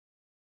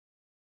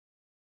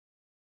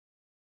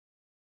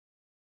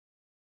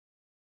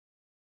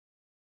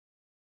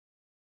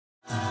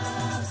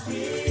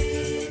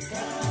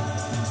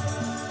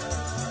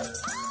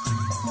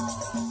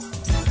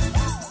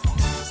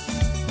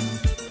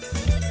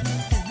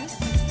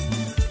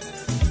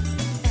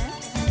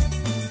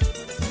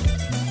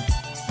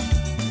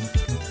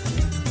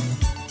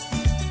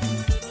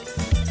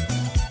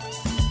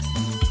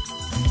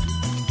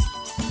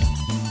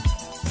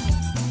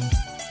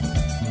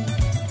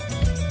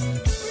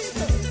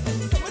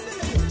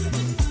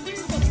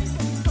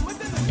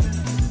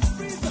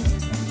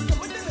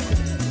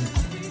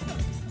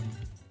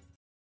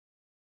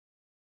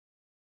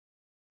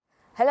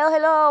Hello,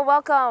 hello,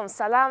 welcome.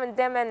 Salam and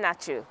Demen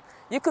Nachu.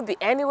 You could be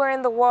anywhere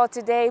in the world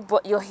today,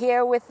 but you're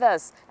here with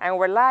us. And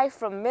we're live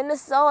from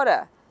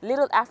Minnesota,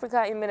 Little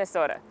Africa in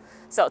Minnesota.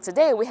 So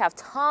today we have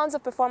tons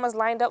of performers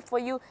lined up for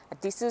you.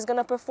 Addisu is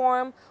gonna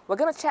perform. We're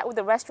gonna chat with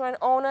the restaurant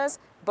owners.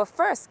 But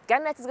first,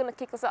 Garnet is gonna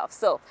kick us off.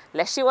 So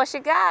let's see what she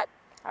got.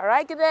 All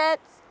right,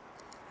 Garnet.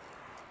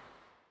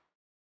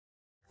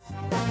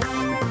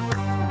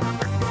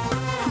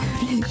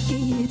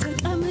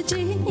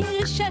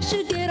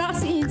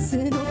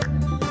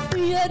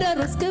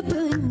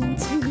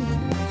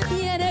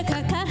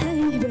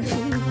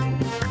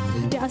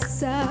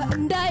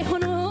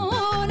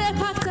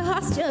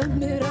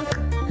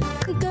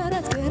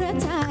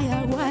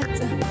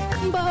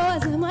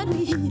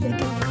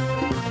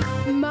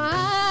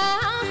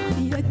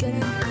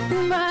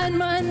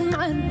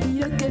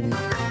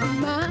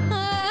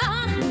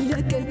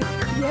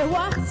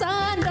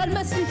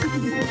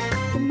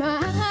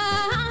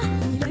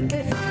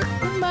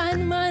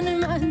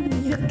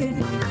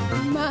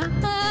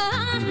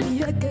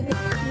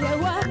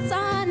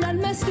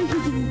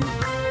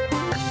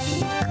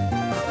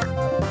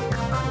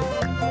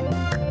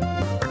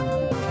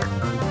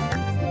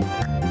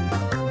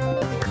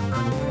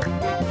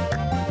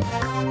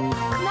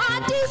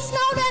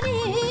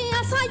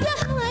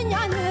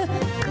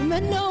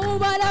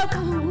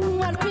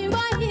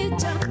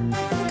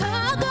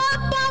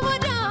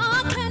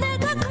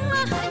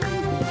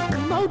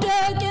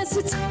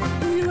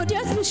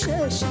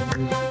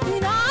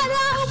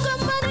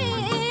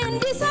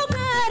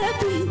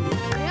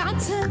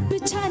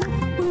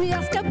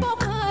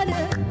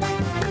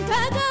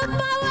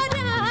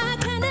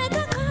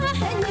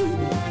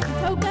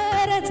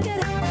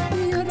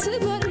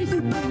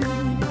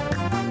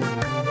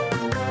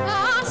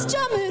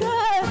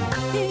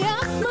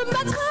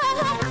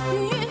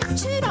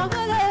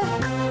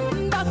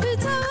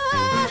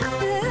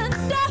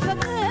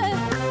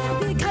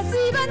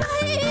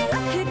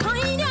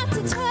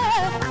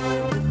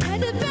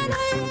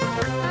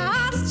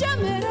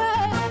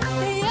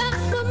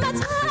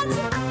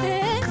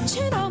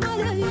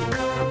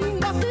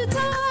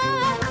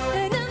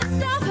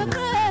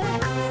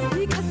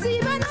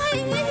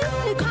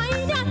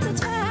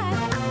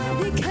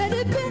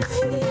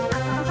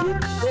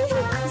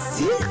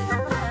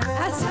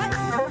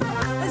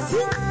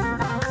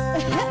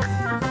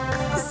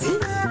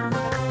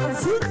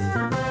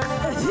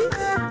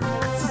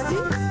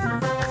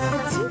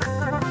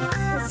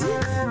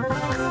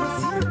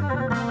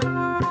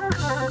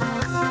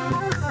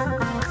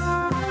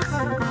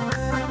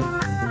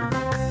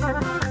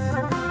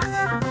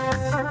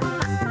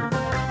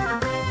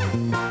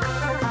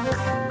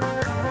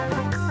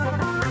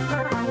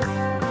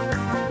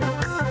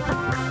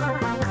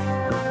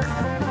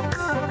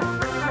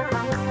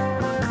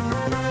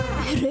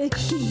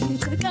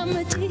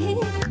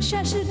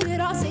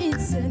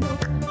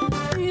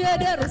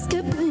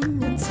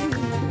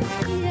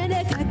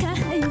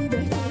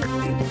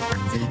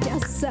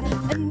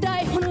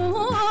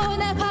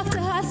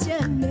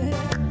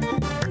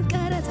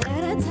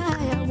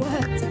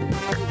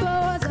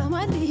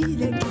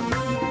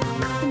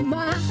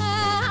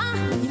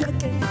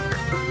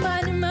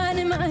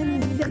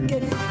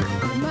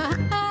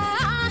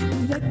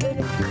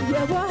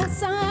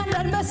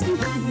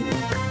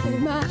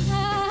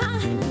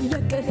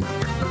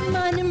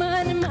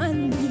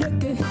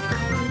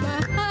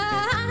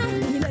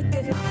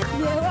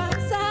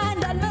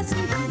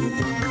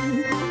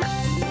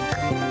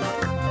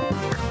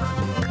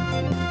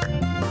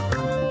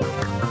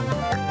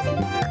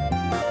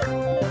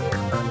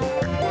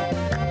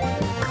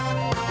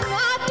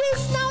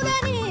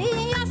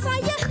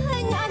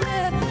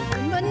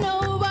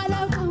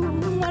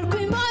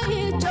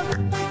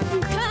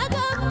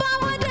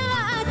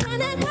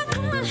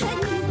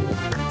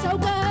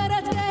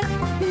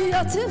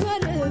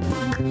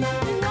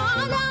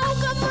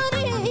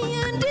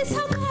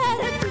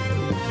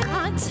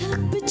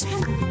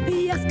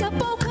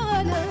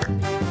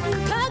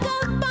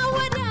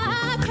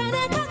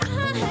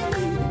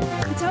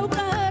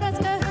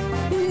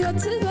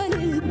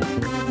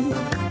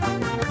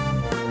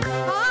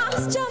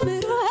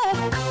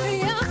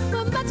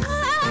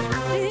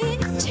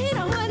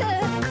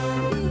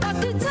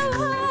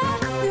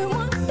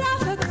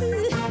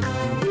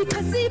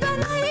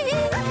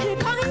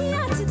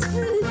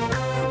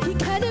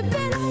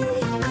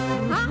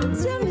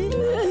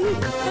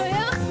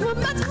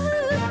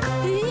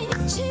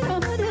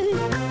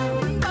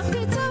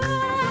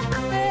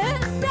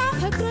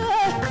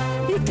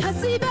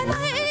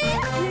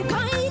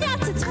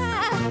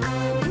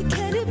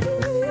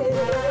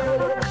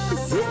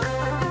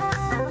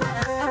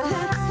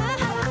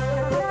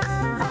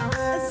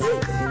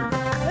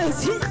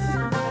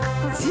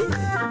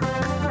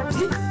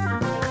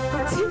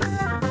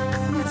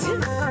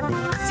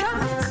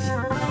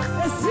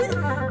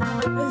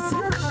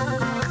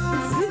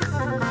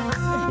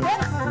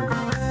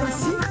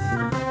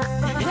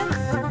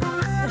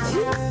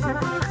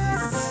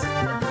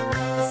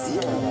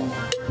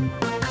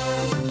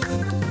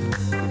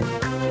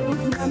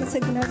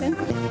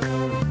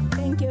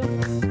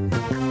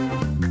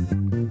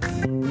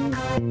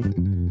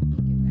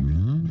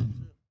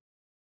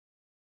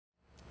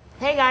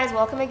 Hey guys,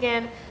 welcome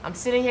again. I'm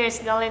sitting here at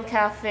Snelling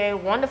Cafe,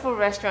 wonderful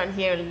restaurant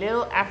here in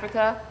Little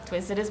Africa,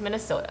 Twin Cities,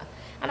 Minnesota.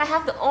 And I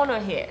have the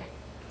owner here.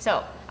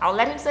 So I'll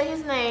let him say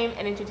his name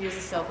and introduce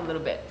himself a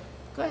little bit.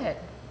 Go ahead.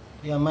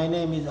 Yeah, my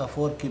name is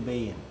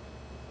Aguh-Stuckmayer.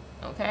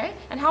 Okay,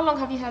 and how long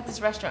have you had this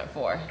restaurant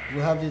for?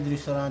 We have this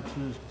restaurant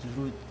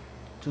through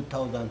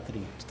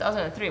 2003.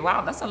 2003,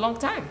 wow, that's a long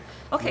time.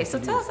 Okay, yes, so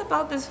tell us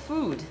about this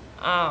food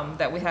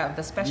that we have,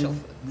 the special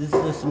food. This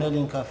is the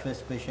Snelling Cafe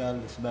special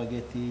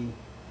spaghetti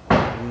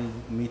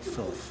with meat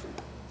sauce.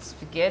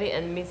 Spaghetti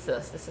and meat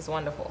sauce, this is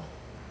wonderful.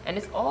 And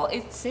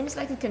it seems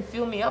like it can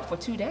fill me up for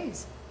 2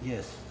 days.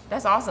 Yes.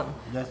 That's awesome.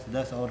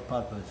 That's our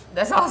purpose.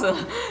 That's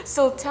awesome.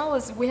 So tell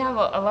us, we have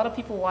a lot of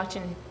people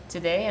watching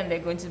today and they're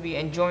going to be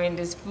enjoying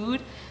this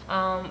food.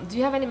 Do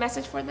you have any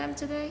message for them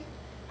today?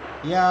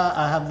 Yeah,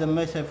 I have the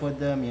message for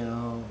them, you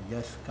know,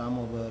 just come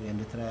over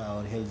and try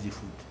our healthy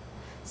food.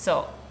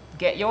 So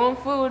get your own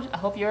food. I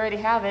hope you already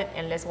have it,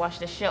 and let's watch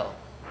the show.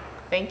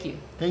 Thank you.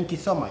 Thank you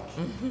so much.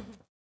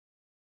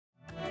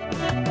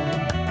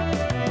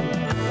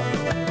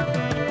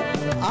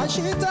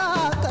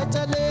 Ashita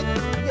kachale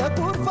ya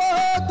kurfa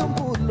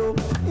tumbulo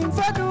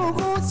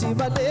infadugu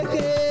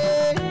sibaleke.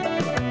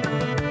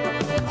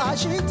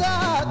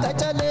 Ashita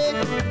kachale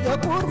ya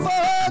kurfa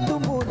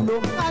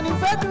tumbulo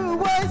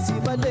anifadugu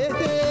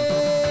sibaleke.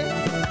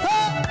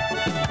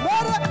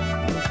 Mara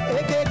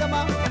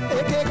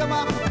eke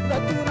gama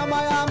ratuna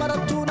maya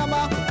maratuna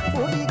ma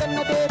udi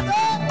ganna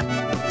deka.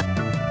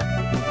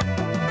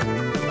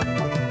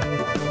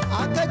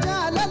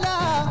 Akajalala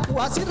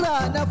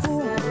wasira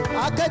nafu.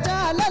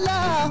 Akajalala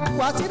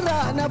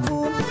wasira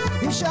nafu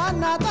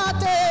ishana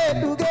tate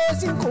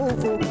dugesi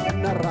kufu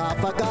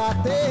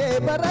narafagate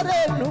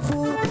barare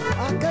nufu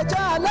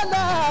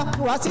akajalala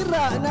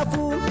wasira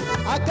nafu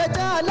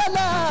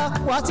akajalala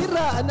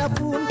wasira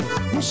nafu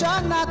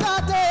ishana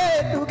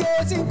tate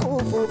dugesi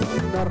kufu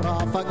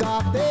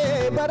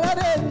narafagate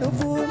barare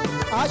nufu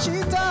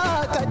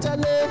ashita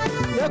kachale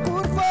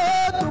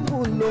yakurfa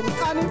tumbulu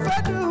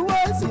anifadu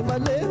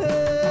wasimale.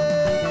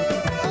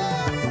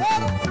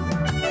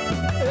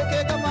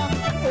 Eke gama,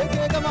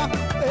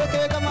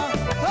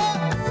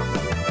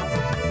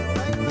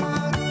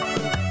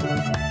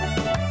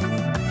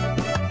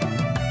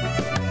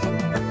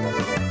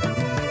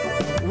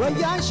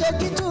 Wayan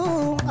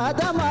shakitu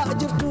adama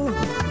jirtu,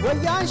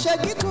 wayan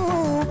shakitu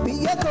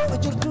biyako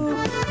jirtu,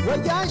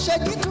 wayan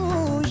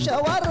shakitu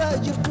shawara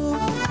jirtu,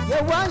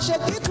 yawan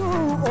shakitu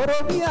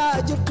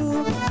oromia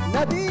jirtu,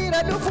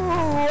 nabira dufu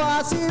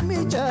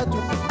asimi jatu,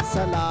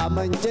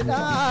 salaman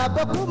jena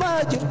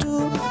bakuma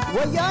jirtu,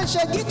 wayan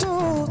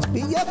shakitu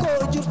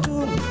biyako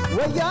jirtu,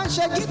 wayan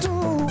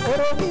shakitu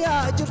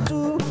oromia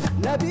jirtu,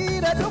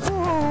 nabira dufu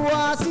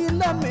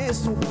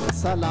asilamesu,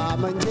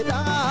 salaman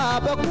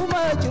jena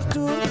bakuma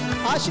jirtu.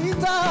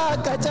 Ashita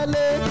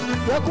kachale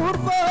ya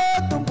kurfa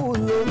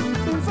tumbulu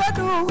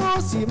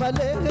infadugu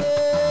simale.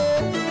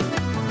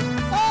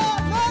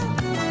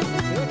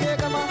 Eke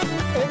gama,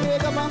 eke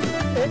gama,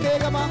 eke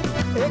gama,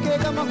 eke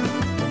gama.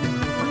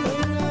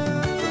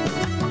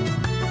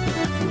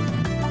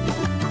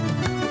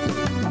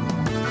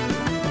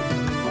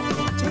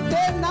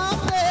 Chite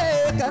nafte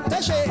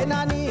kantashe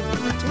nani,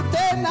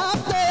 chite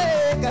nafte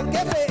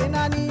kankefe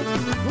nani,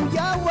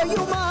 uya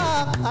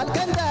wayuma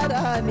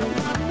alkandarani.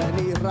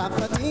 Nani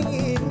rafati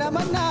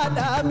namana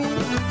dami,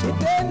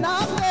 chite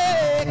nafte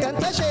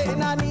kantashe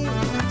nani,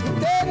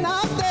 chite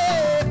nafte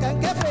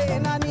kankefe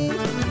nani,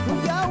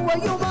 uya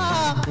wayuma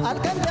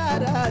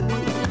alkandarani.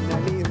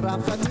 Nani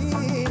rafati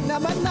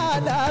namana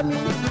dami,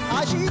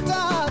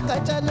 ashita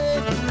kachale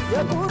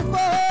ya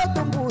kurfa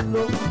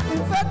tumbulo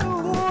infadu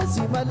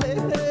simale.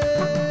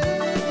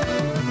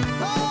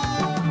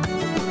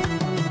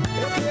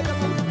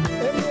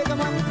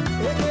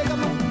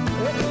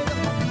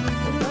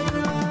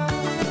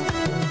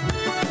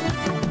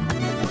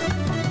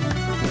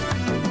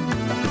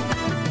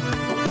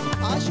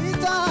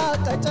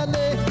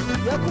 Kachale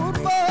ya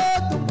kurfa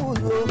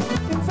tumbulo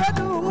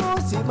infadu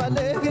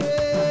sibalege.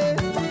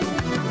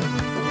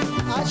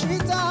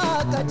 Ashita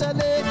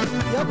kachale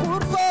ya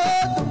kurfa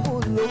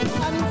tumbulo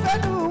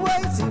infadu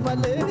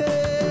sibalege.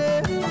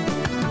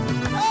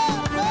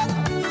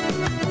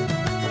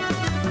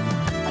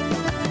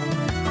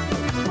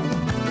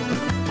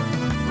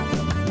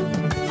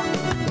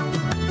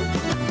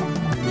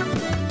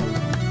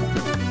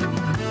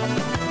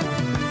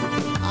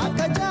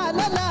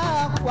 Akajalala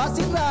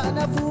wasira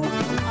nafu,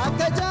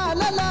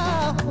 akajalala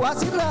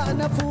wasira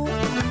nafu,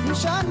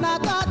 ishana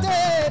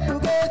tate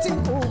dugesi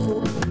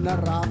kufu,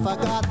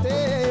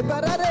 narafagate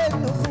barare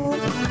nufu,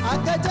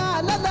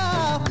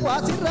 akajalala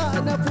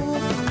wasira nafu,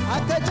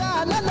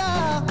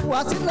 akajalala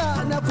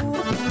wasira nafu,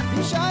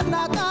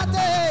 ishana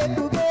tate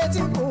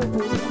dugesi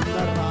kufu,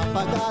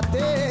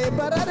 narafagate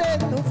barare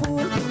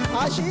nufu,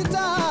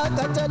 ashita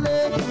kachale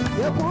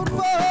ya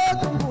kurfa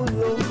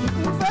tumbulu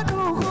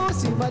infadugu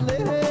simale.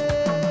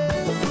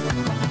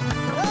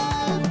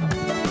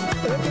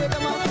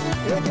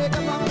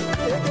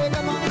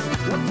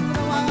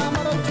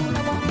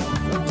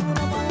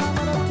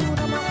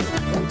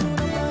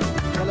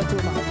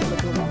 Tuna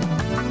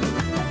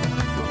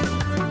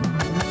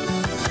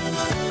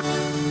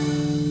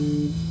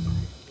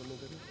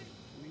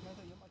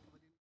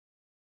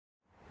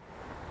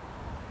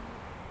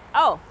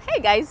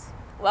guys,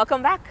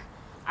 welcome back.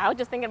 I was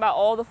just thinking about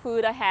all the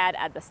food I had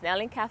at the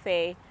Snelling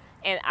Cafe,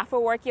 and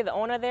Afroworky, the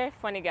owner there,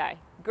 funny guy,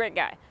 great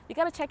guy. You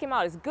gotta check him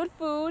out. It's good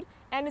food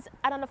and it's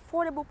at an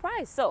affordable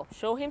price. So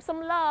show him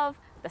some love,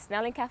 the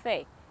Snelling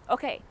Cafe.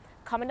 Okay,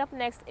 coming up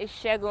next is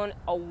Segun,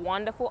 a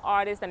wonderful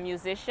artist and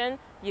musician.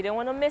 You don't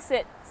want to miss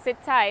it.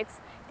 Sit tight.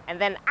 And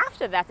then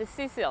after that is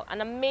Cecil,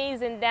 an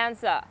amazing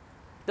dancer.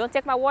 Don't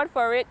take my word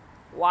for it.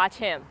 Watch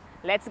him.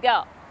 Let's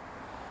go.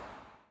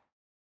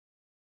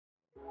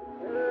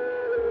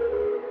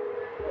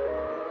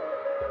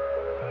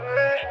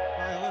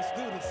 Alright, let's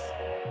do this.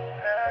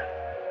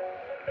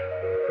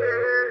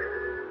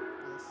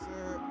 Yes,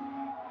 sir.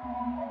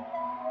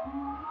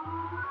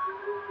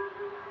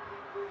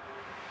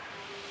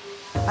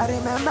 I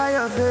remember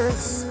your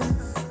face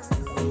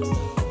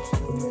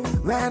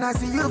when I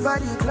see you for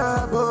the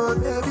club, oh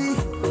baby.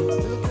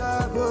 The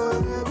club,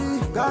 oh baby.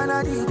 Gone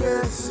are the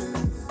days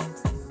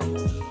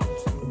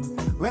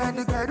when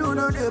the guy do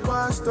know the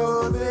bust,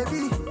 oh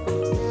baby.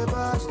 The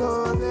bust,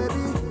 oh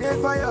baby. They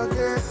for your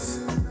gates.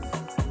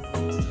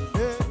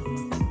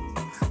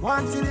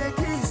 Want to they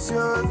kiss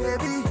you,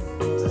 baby.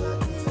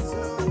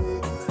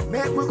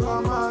 Make me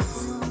come out.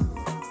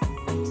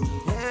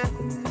 Yeah.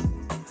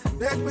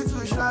 Take me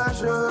to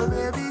show,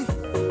 baby.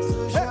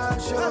 To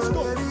show,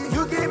 baby.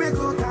 You give me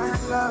good kind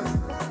of love.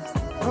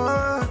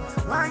 Oh,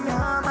 when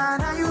you're man,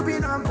 now you be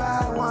number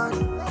one.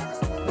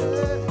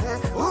 Yeah.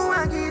 Who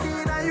I get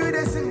in, now you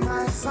they sing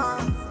my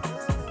song.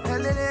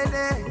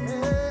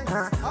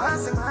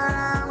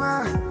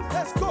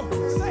 Let's go.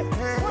 Say,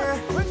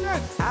 which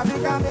end?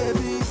 African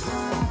baby.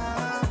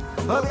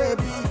 Oh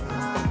baby,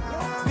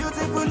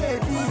 beautiful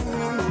lady.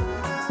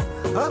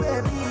 Oh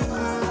baby,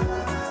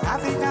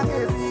 African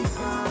baby.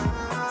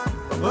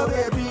 Oh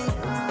baby,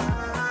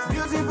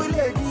 beautiful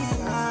lady.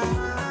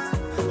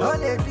 Oh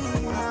lady,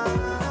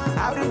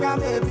 African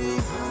baby.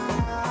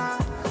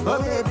 Oh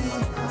baby,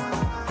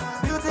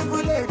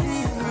 beautiful lady.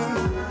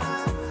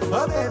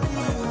 Oh baby,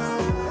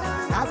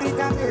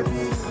 African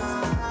baby.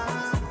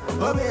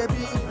 Oh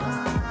baby,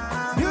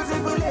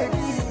 beautiful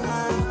lady.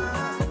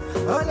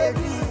 Oh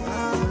lady.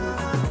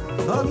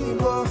 Oh,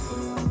 people.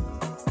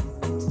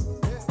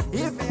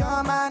 If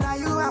you're man, are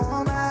you a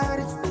woman?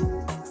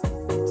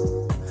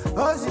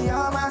 Oh, see,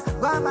 you're man,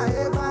 why my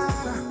head, man?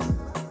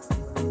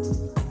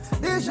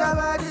 This your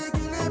body,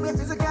 killing me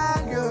physical,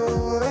 you.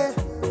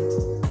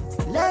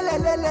 Do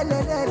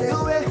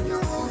it.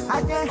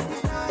 I can't,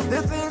 the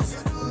things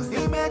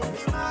you make,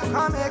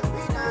 come make,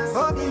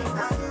 for me.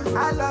 I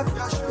love,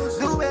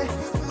 do it.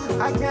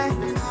 I can't,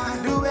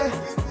 do it.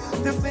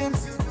 The things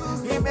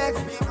you make,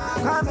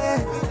 come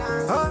make,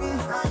 for me.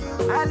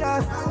 I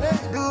love,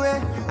 do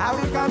it.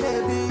 African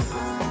baby.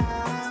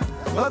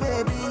 Oh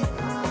baby,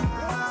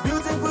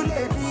 beautiful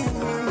lady.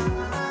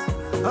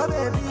 Oh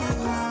baby,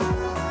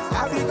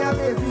 African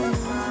baby.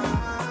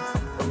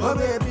 Oh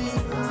baby,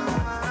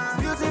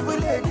 beautiful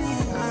lady.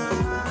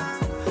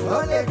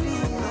 Oh lady,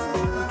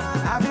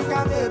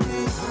 African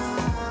baby.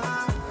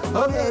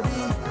 Oh baby,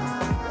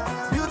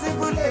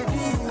 beautiful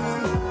lady.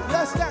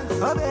 Let's dance.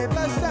 Oh baby,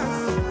 Let's dance.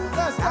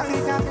 Let's dance.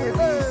 African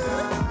baby.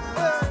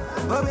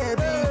 Oh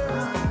baby,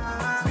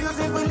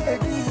 beautiful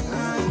lady.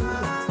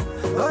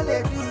 Oh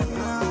lady.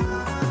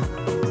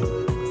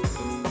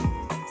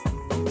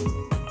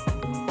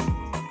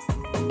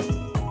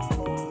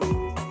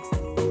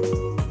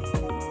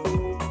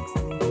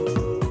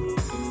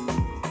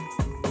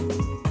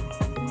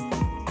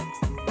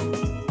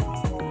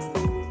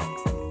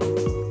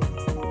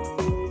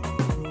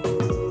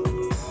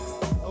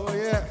 Oh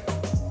yeah.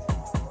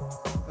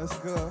 Let's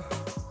go.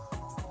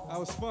 That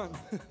was fun.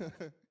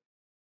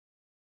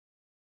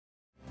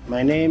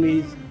 My name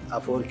is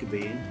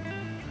Aguh-Stuckmayer,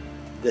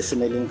 the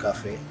Snelling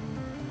Cafe.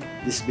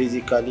 This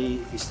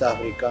basically East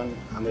African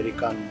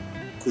American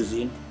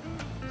cuisine.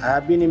 I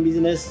have been in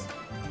business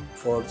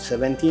for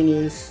 17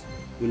 years.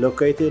 We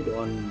located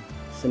on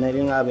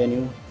Snelling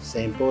Avenue,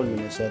 St. Paul,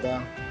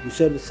 Minnesota. We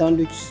serve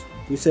sandwiches,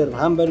 we serve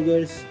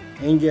hamburgers,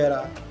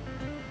 injera,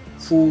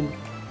 food,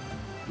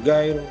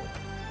 gyro,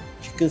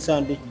 chicken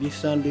sandwich, beef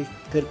sandwich,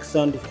 turkey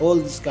sandwich, all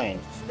these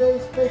kinds. Today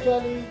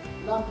especially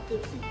lamb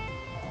tipsy.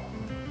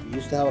 We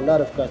used to have a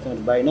lot of customers.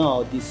 By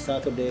now, this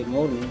Saturday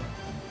morning,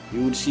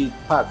 you would see it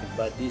packed,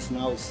 but this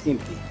now is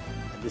empty.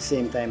 At the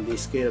same time, they're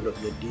scared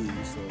of the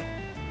disease, so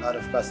a lot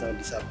of customers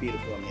disappeared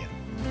from here.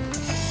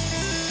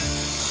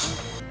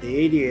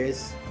 The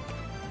ADS,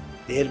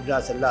 they helped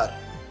us a lot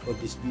for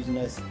this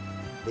business.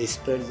 They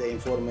spread the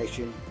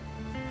information,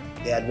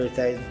 they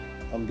advertise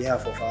on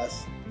behalf of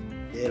us.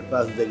 They help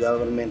us, the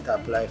government,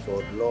 apply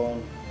for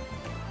loan.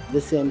 At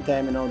the same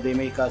time, they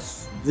make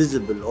us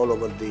visible all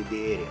over the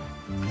area.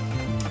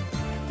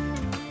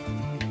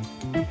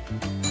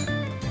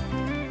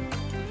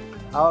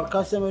 Our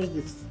customers,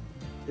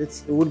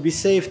 it would be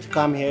safe to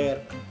come here.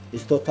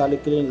 It's totally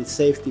clean, it's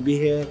safe to be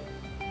here.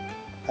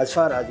 As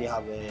far as you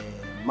have a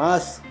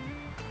mask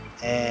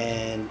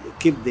and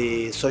keep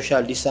the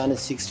social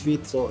distance 6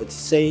 feet, so it's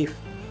safe.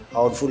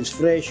 Our food is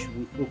fresh,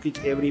 we cook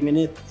it every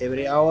minute,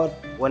 every hour,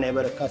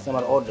 whenever a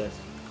customer orders.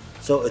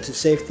 So it's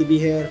safe to be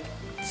here.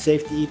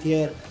 safe to eat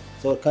here,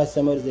 so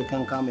customers they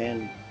can come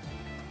and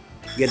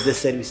get the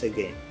service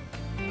again.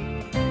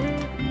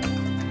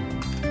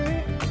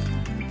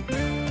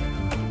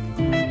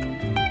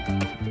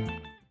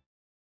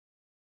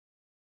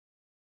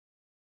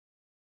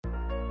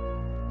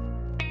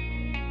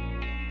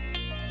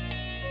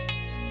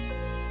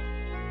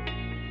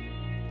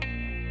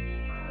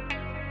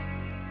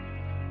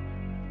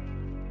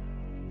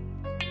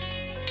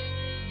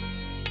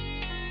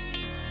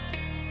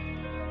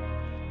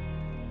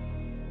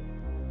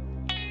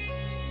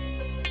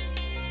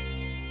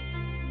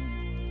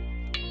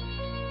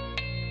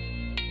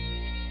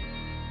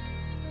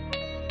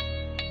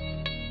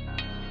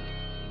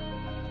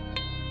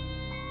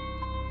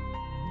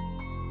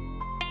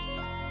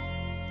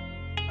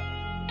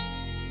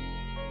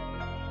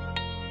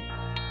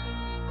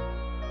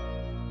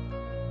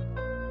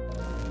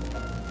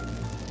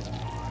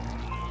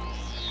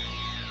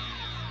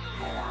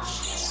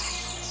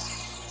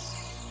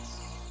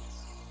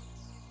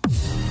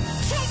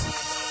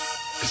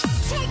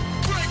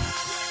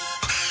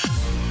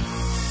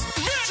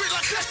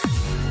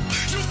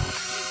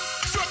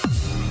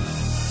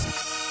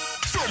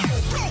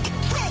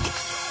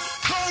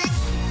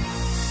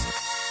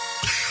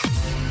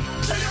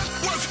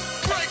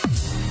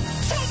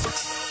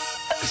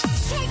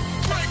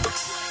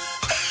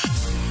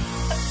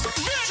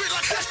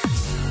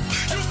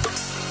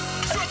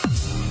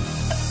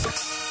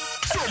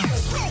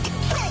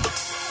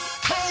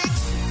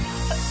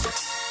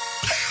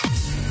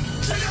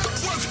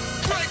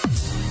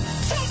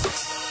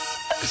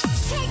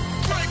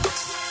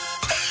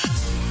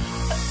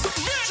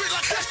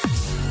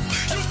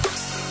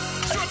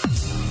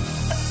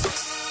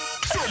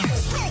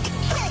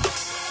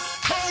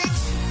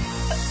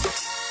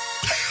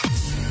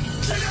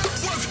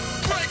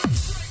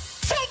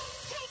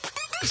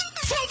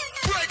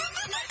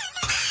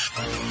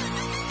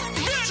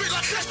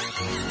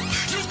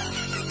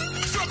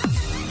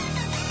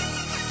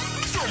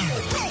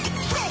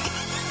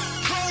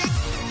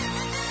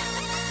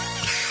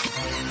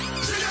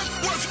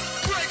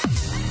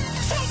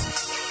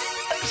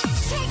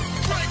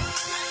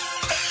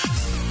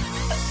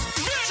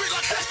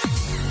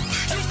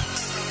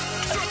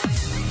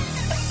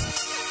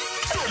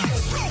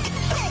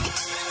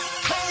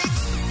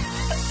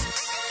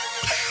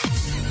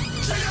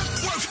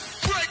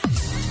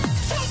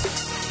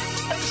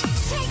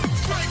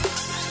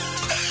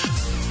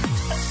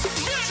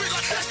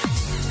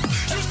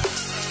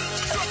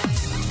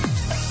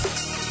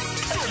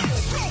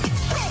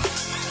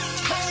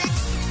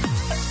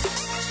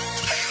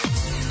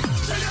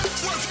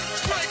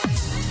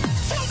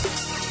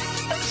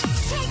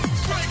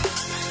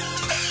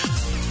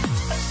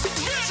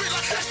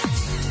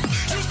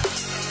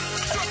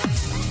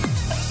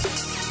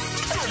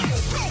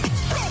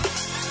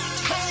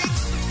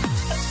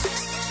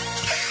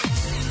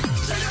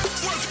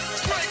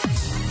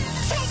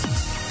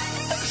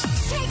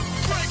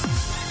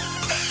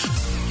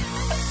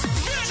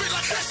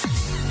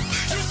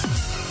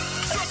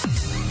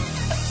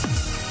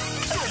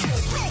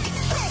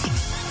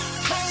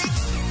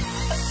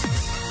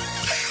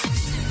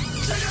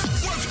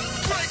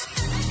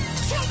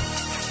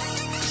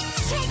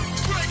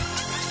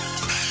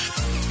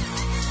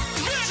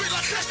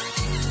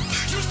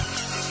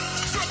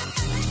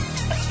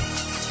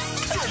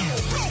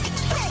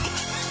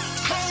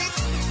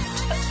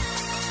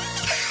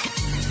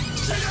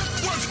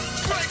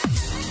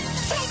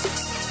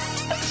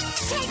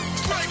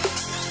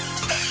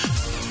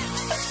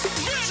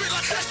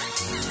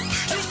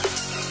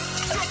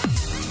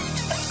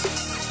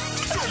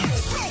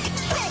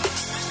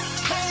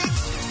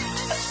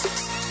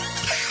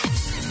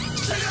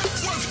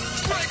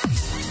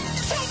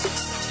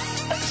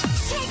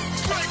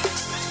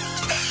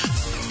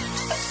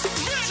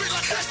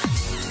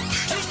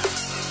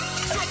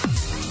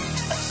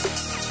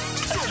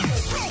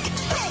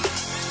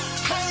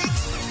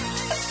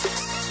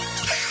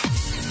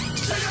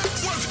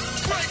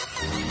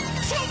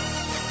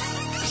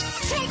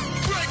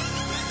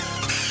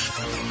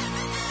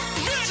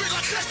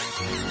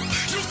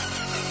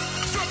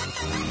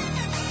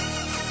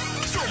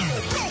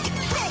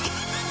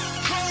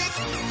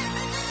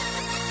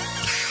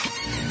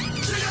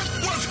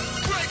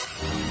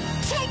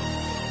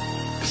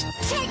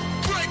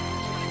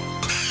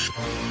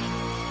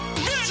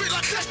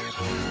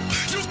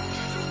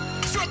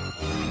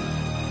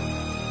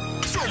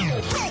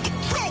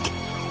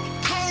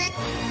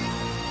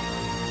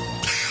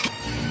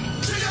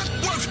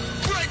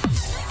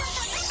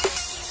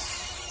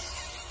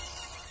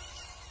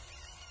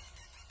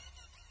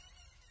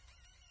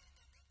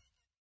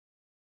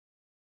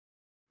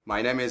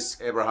 My name is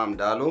Abraham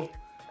Dalu.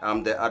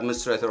 I'm the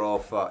administrator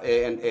of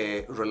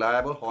A&A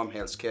Reliable Home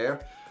Health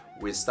Care.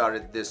 We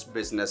started this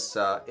business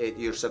 8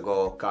 years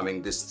ago,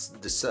 coming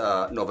this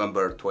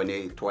November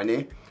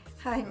 2020.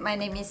 Hi, my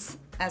name is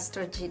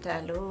Esther G.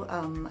 Dalu.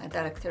 I'm a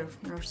director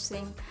of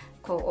nursing,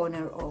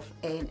 co-owner of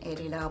A&A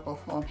Reliable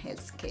Home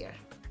Health Care.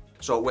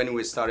 So when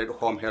we started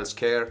home health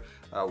care,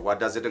 What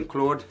does it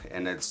include?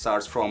 And it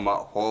starts from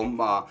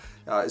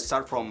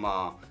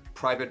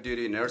private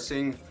duty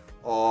nursing,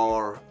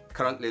 or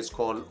currently it's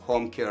called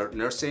home care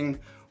nursing.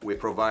 We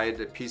provide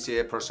a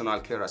PCA, personal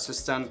care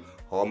assistant,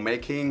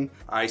 homemaking,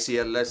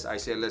 ICLS.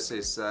 ICLS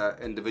is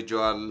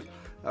individual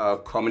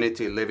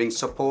community living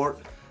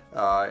support,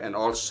 and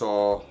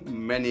also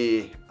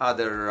many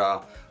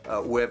other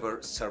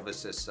waiver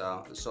services.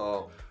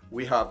 So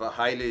we have a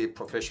highly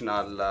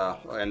professional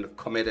and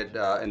committed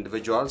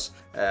individuals,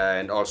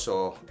 and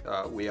also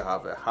we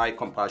have a high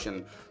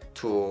compassion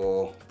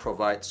to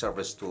provide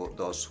service to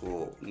those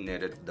who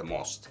need it the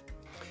most.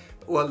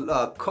 Well,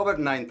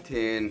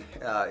 COVID-19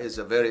 is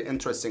a very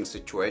interesting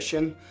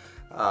situation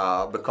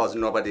because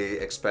nobody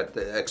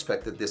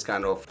expected this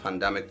kind of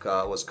pandemic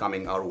was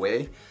coming our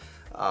way.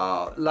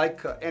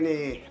 Like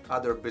any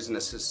other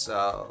businesses,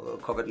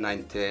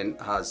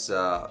 COVID-19 has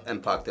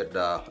impacted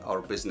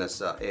our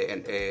business,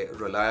 A&A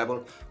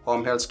Reliable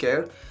Home Health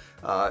Care,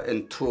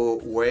 in two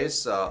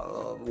ways.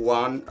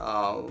 One,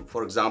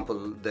 for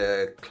example,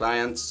 the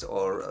clients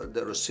or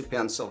the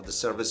recipients of the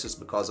services,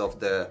 because of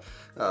the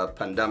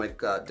pandemic,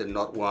 did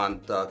not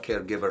want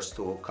caregivers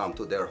to come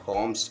to their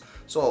homes.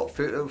 So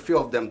few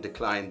of them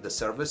declined the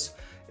service.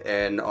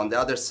 And on the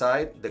other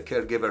side, the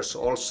caregivers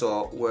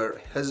also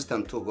were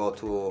hesitant to go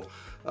to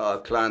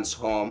clients'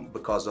 home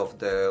because of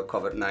the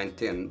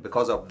COVID-19.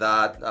 Because of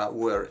that,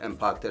 we're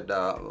impacted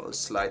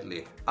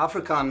slightly.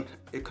 African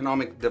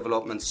Economic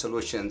Development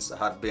Solutions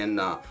had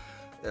been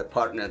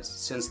partnered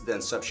since the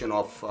inception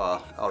of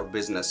our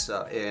business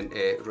in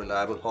a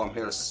reliable home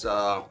health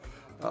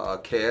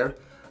care.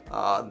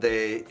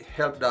 They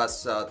helped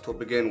us to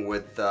begin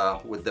with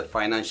the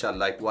financial,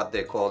 like what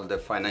they call the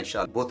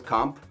financial boot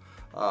camp,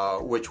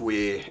 which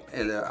we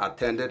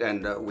attended,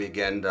 and we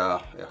gained a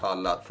whole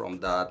lot from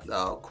that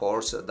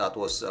course. That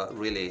was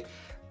really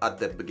at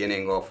the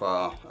beginning of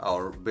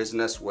our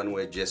business, when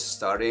we're just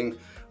starting,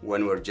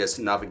 when we're just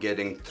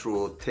navigating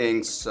through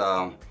things,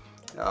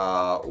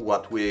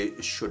 what we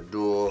should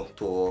do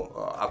to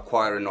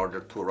acquire in order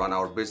to run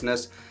our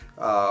business.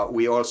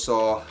 We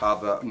also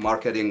have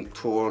marketing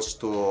tools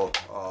to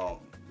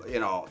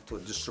to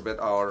distribute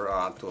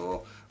our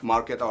to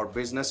market our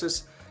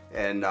businesses.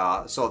 And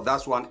so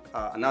that's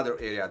another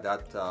area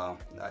that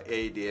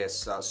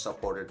AEDS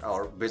supported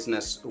our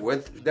business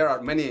with. There are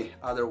many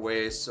other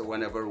ways.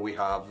 Whenever we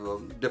have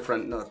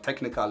different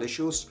technical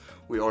issues,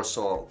 we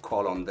also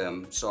call on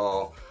them.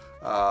 So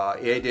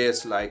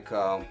AEDS,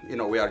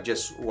 we are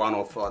just one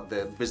of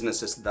the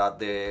businesses that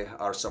they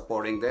are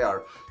supporting. They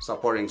are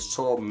supporting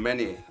so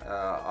many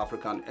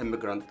African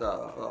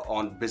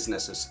immigrant-owned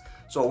businesses.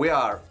 So we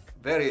are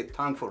very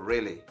thankful,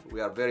 really.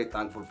 We are very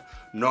thankful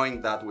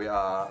knowing that we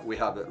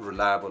have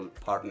reliable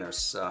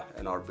partners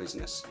in our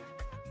business.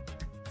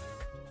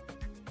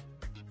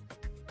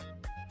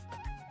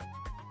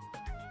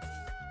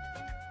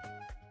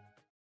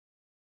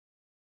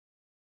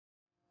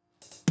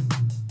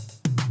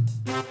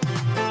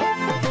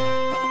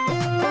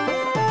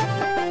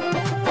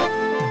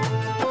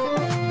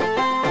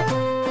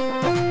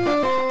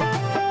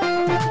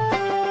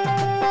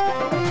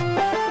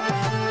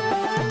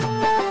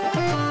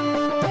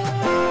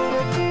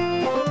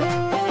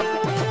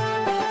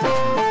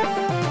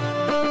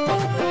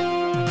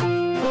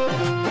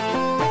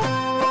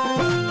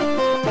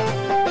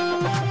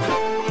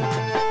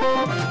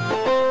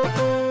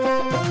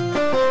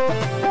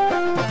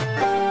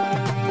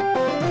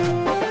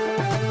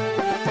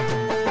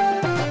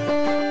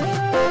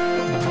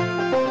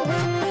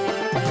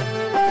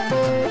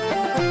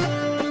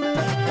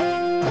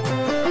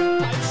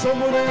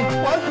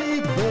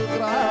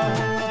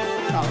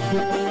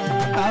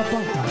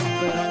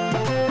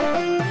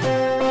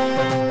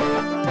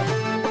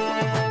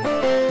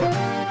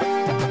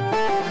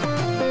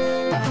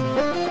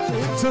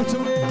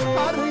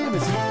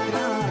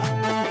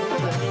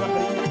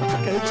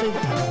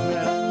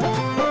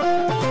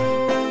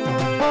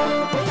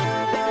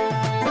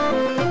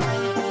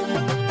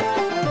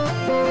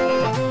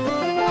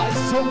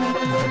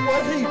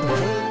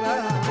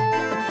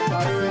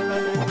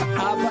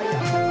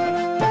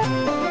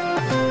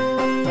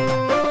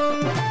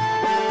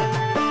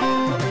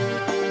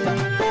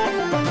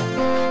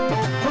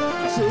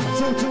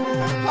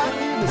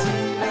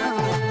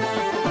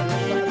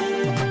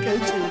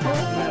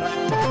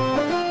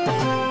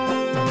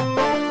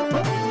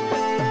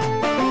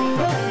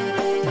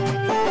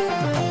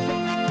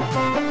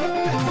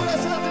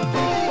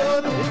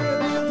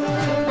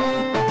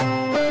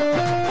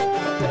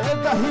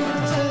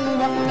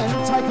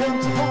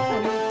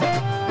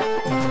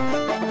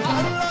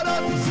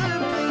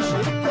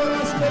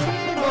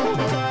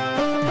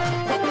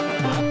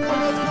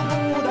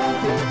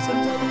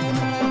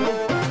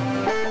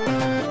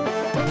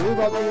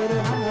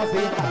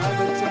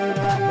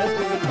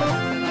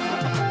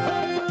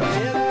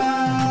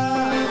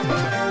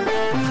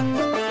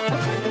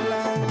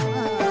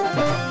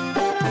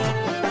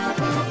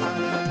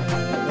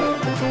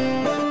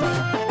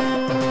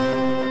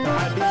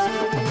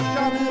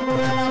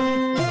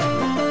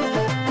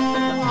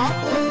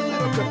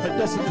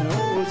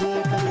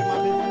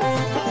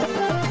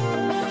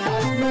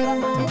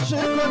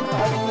 Segun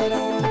asmara,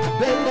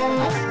 bella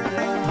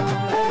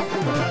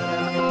asmara.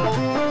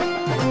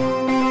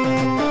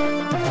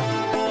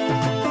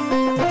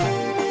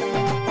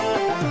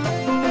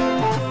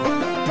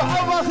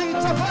 كعبخي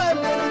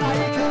تفلل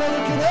عيكل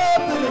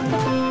الكلاب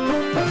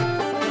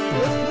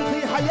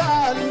في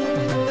حيالي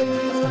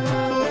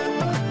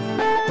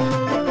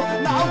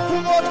نعف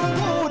موت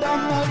كبود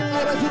أما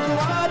غيرت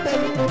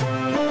ترادي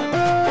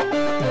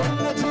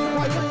نتي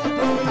ويلد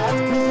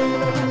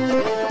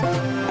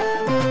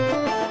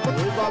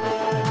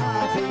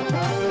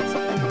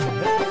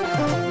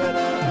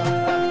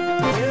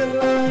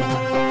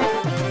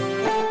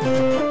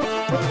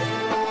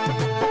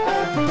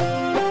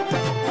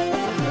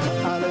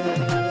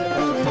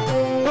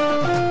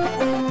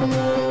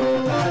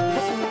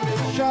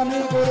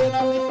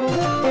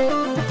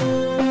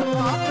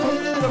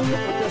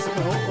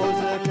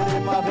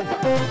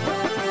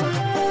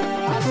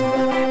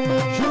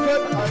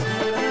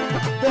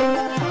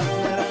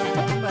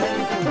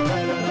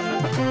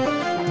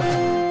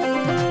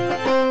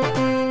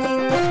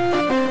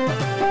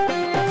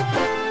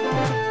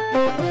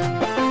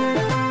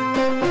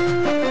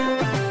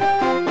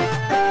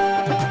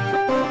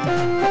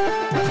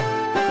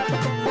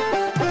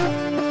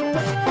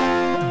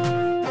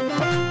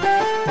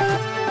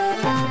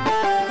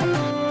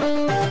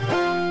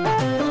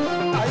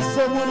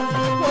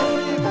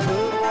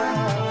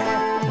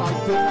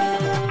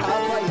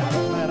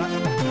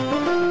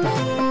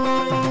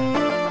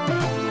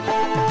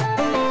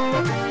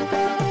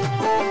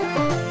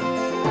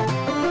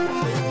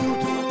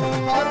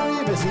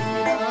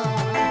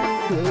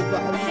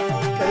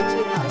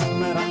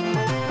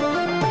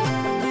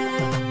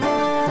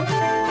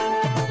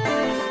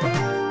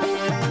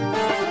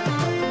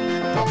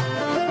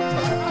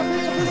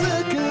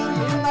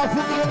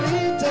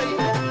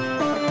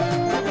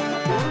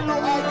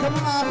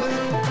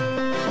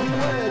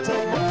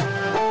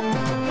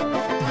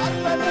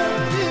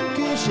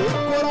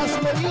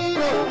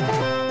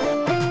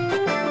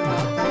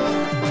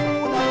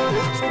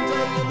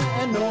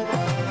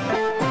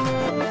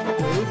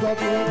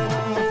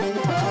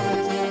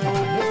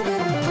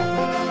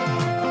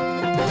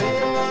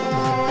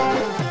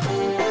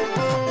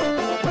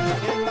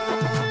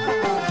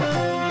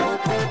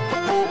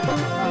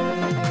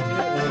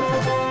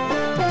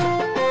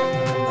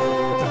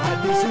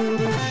عتكزي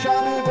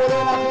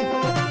وبابنا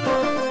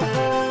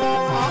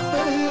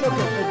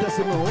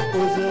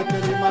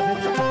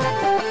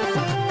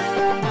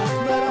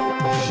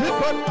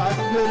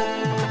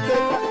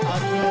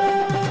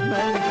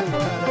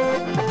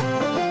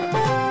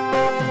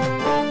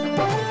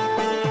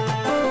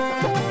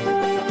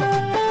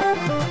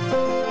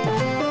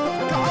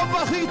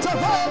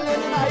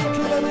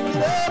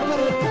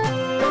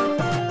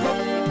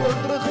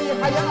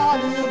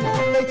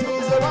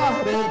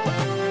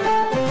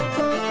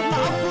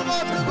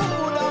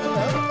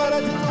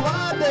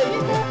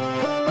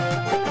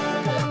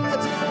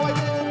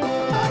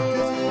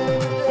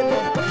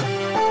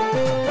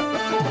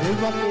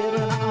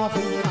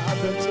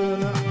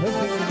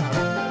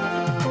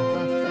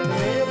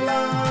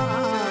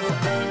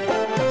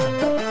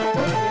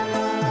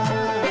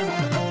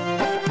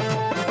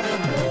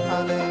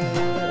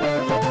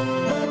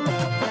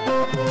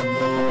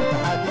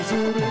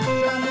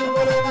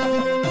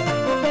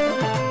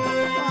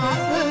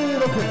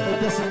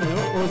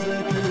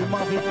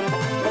في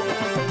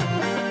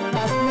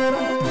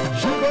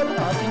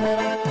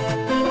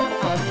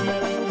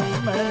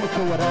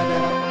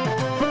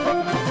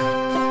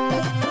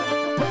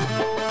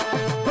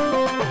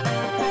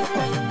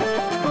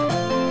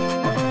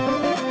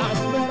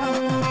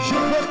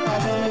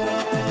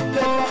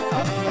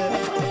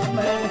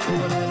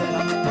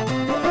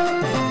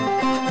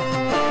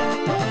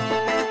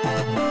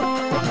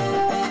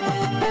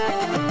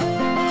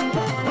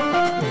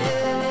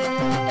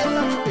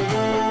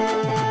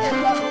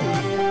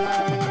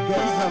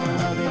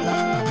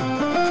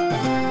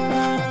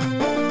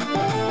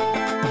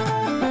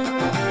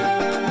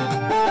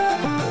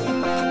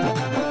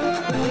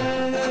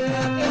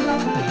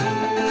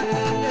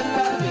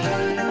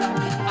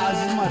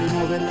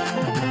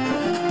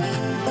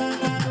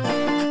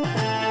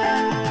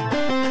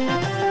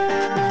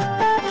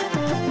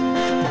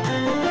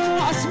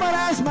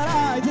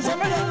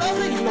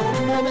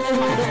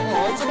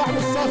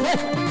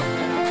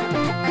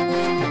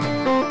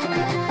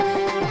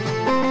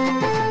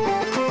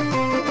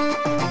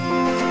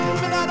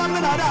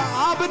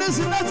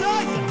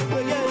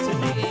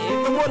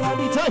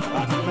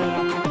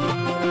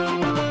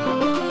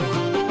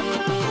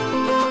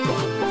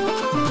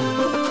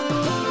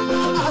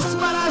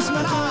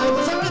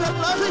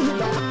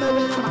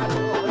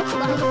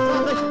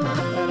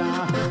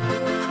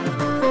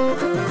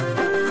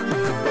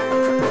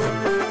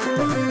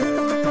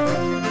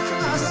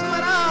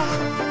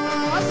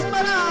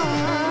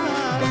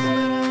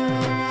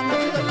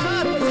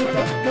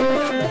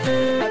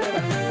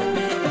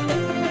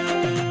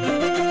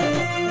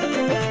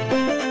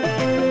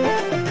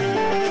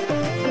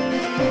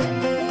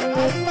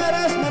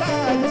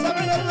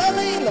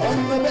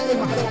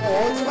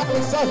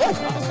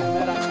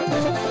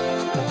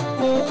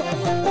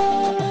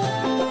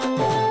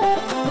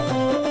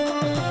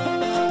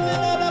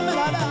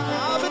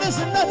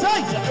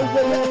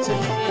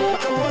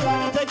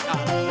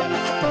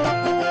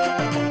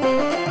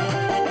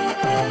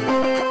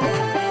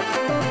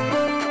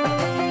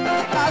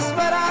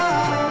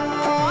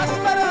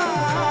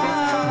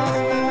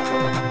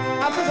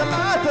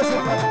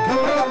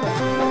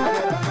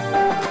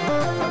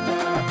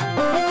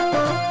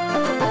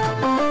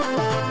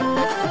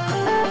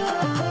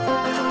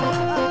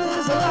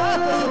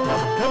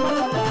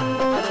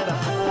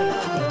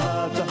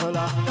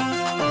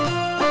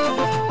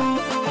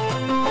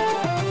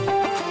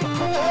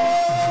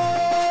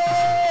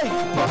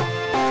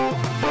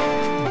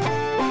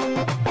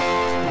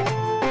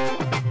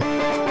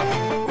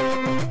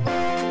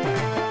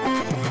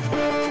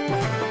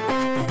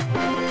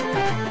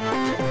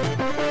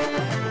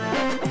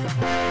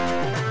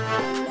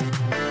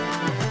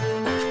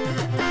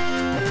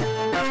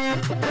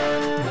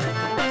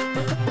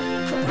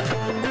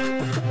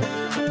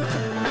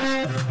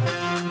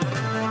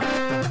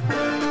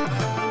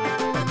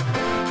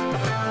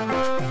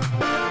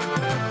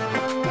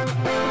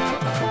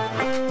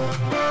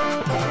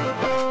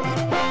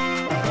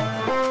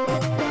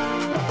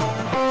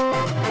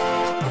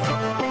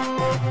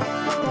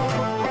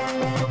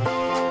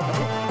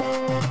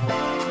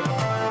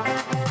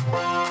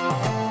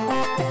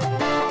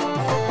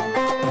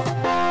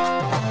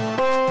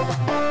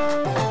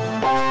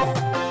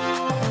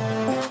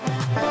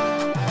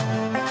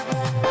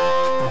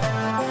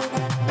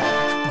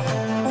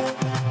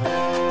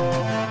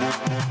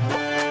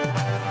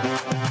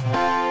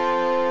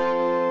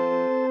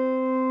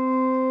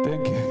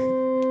Thank you.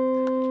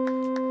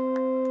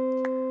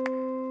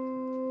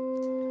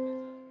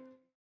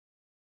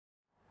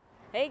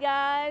 Hey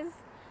guys,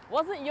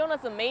 wasn't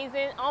Yonas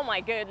amazing? Oh my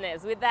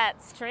goodness, with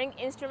that string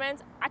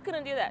instrument, I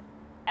couldn't do that,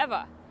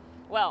 ever.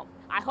 Well,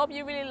 I hope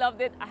you really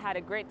loved it. I had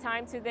a great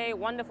time today,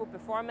 wonderful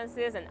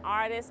performances and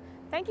artists.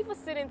 Thank you for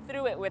sitting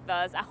through it with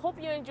us. I hope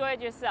you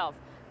enjoyed yourself.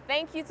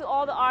 Thank you to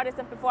all the artists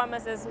and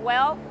performers as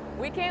well.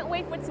 We can't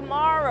wait for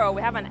tomorrow.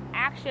 We have an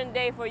action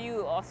day for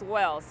you as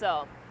well.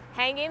 So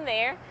hang in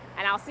there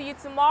and I'll see you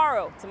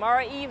tomorrow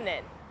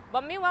evening.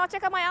 But meanwhile,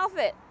 check out my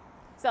outfit.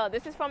 So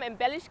this is from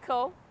Embellish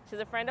Co. She's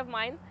a friend of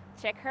mine.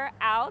 Check her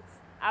out.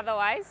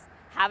 Otherwise,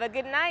 have a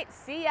good night.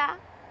 See ya.